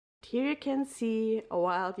here you can see a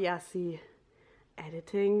wild Jassi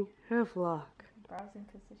editing her vlog. Browsing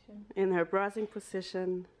position. In her browsing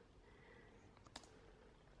position.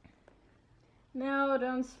 No,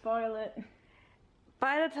 don't spoil it.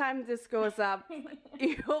 By the time this goes up,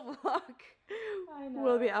 your vlog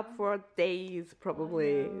will be up for days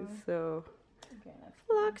probably. So, okay,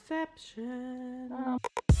 vlogception.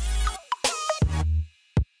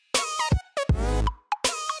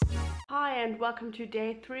 Hi and welcome to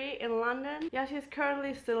day 3 in London. Jassi is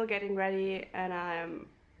currently still getting ready and I'm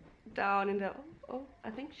down in the... Oh, I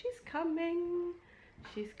think she's coming.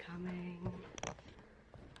 She's coming.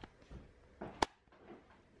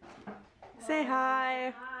 Say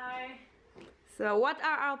hi. Hi. So what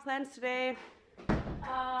are our plans today?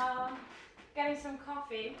 Getting some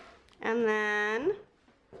coffee. And then...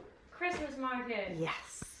 Christmas market.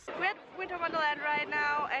 Yes. We're at Winter Wonderland right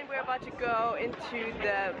now and we're about to go into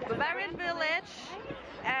the Bavarian village.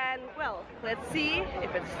 And well, let's see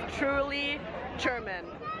if it's truly German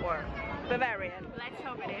or Bavarian. Let's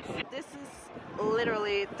hope it is. This is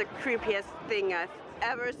literally the creepiest thing I've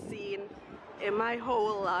ever seen in my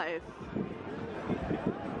whole life.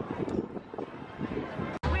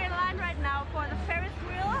 We're in line right now for the Ferris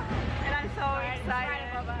wheel and I'm so excited.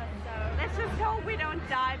 Let's just hope we don't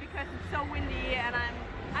die because it's so windy and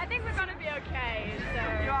I think we're gonna be okay.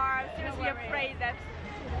 So you are seriously afraid that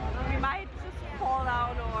we might just fall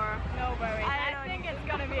down or... No worries. I think it's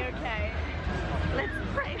gonna be okay. Let's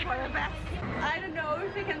pray for the best. I don't know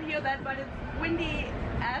if you can hear that, but it's windy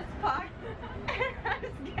as fuck. I'm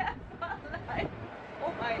scared for life.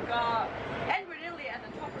 Oh my god. And we're nearly at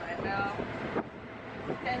the top right now.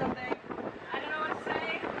 Say something. I don't know what to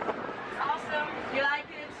say. It's awesome. You like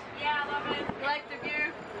it? Yeah, I love it. You like the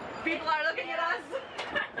view? People are looking at us.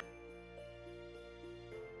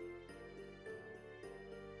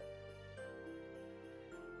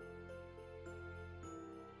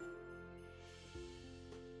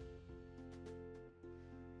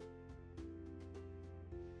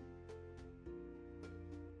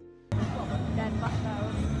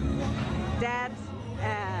 Dead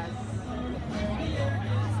ass.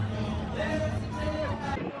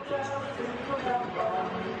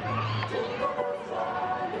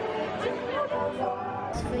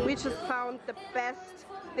 We just found the best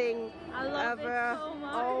thing ever. So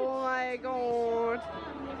much. Oh my god.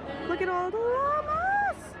 Look at all the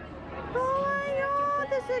llamas. Oh my god,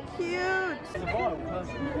 this is cute.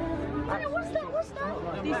 Hey, what's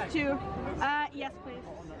that? These two. Yes, please.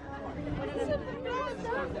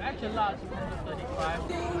 Actually, large 135.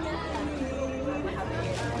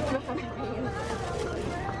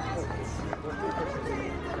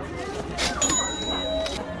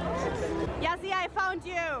 Jassi, I found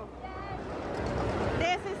you.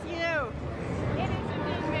 This is you. It is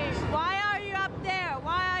indeed me. Why are you up there?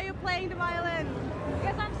 Why are you playing the violin?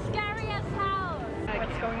 Because I'm scary as hell.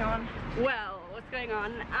 What's going on? Well, what's going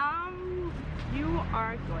on? You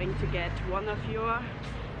are going to get one of your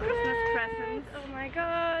Christmas presents. Oh my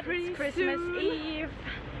god, it's Christmas soon. Eve.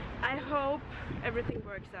 I hope everything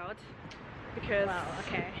works out because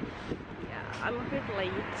Okay. yeah, I'm a bit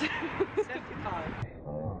late.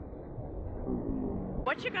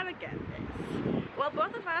 What you're gonna get is, well,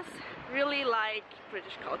 both of us really like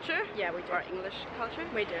British culture. Yeah, we do. Or English culture.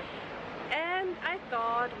 We do. And I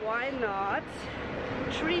thought, why not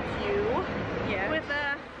treat you with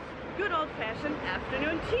a good old-fashioned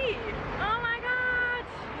afternoon tea? Oh my god!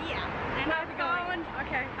 Yeah. And I found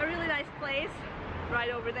a really nice place right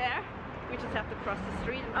over there. We just have to cross the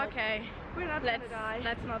street. And Okay. we're not gonna die.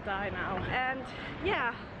 Let's not die now. And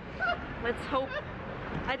yeah, let's hope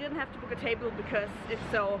I didn't have to book a table because if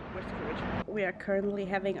so, we're screwed. We are currently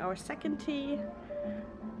having our second tea.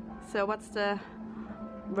 So what's the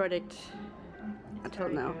verdict until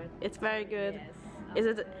now? Good. It's very good.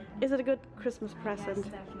 Yes. Is it a good Christmas present?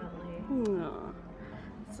 Yes, definitely. No.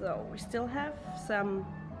 So we still have some,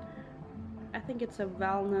 I think it's a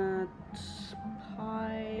walnut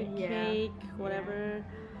pie, cake, whatever,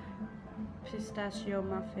 pistachio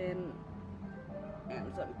muffin,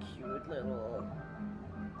 and some cute little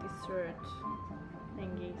dessert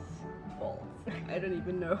Thingies. balls. I don't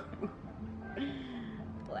even know.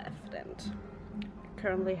 Left, and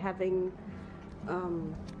currently having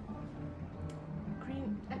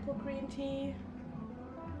apple green tea.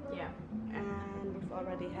 Yeah. And we've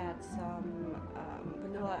already had some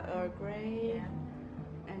vanilla Earl Grey,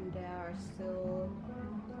 and there are still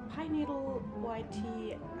pine needle white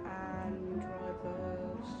tea and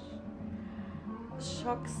rooibos,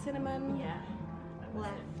 shock cinnamon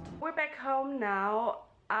left. We're back home now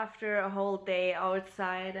after a whole day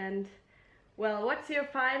outside, and well, what's your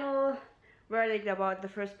final verdict about the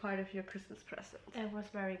first part of your Christmas present? It was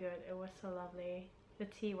very good. It was so lovely. The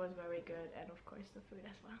tea was very good, and of course the food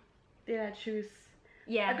as well. Did I choose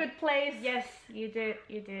Yeah. a good place? Yes, you did.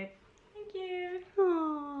 You did. Thank you.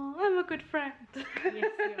 Oh, I'm a good friend.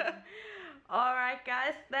 Yes, you are. Alright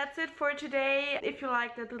guys, that's it for today. If you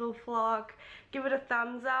liked that little vlog, give it a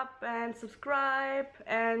thumbs up and subscribe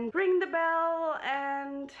and ring the bell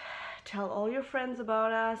and tell all your friends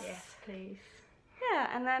about us. Yes, please. Yeah,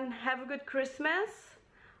 and then have a good Christmas,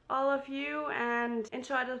 all of you, and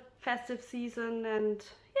enjoy the festive season, and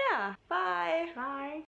yeah, bye. Bye.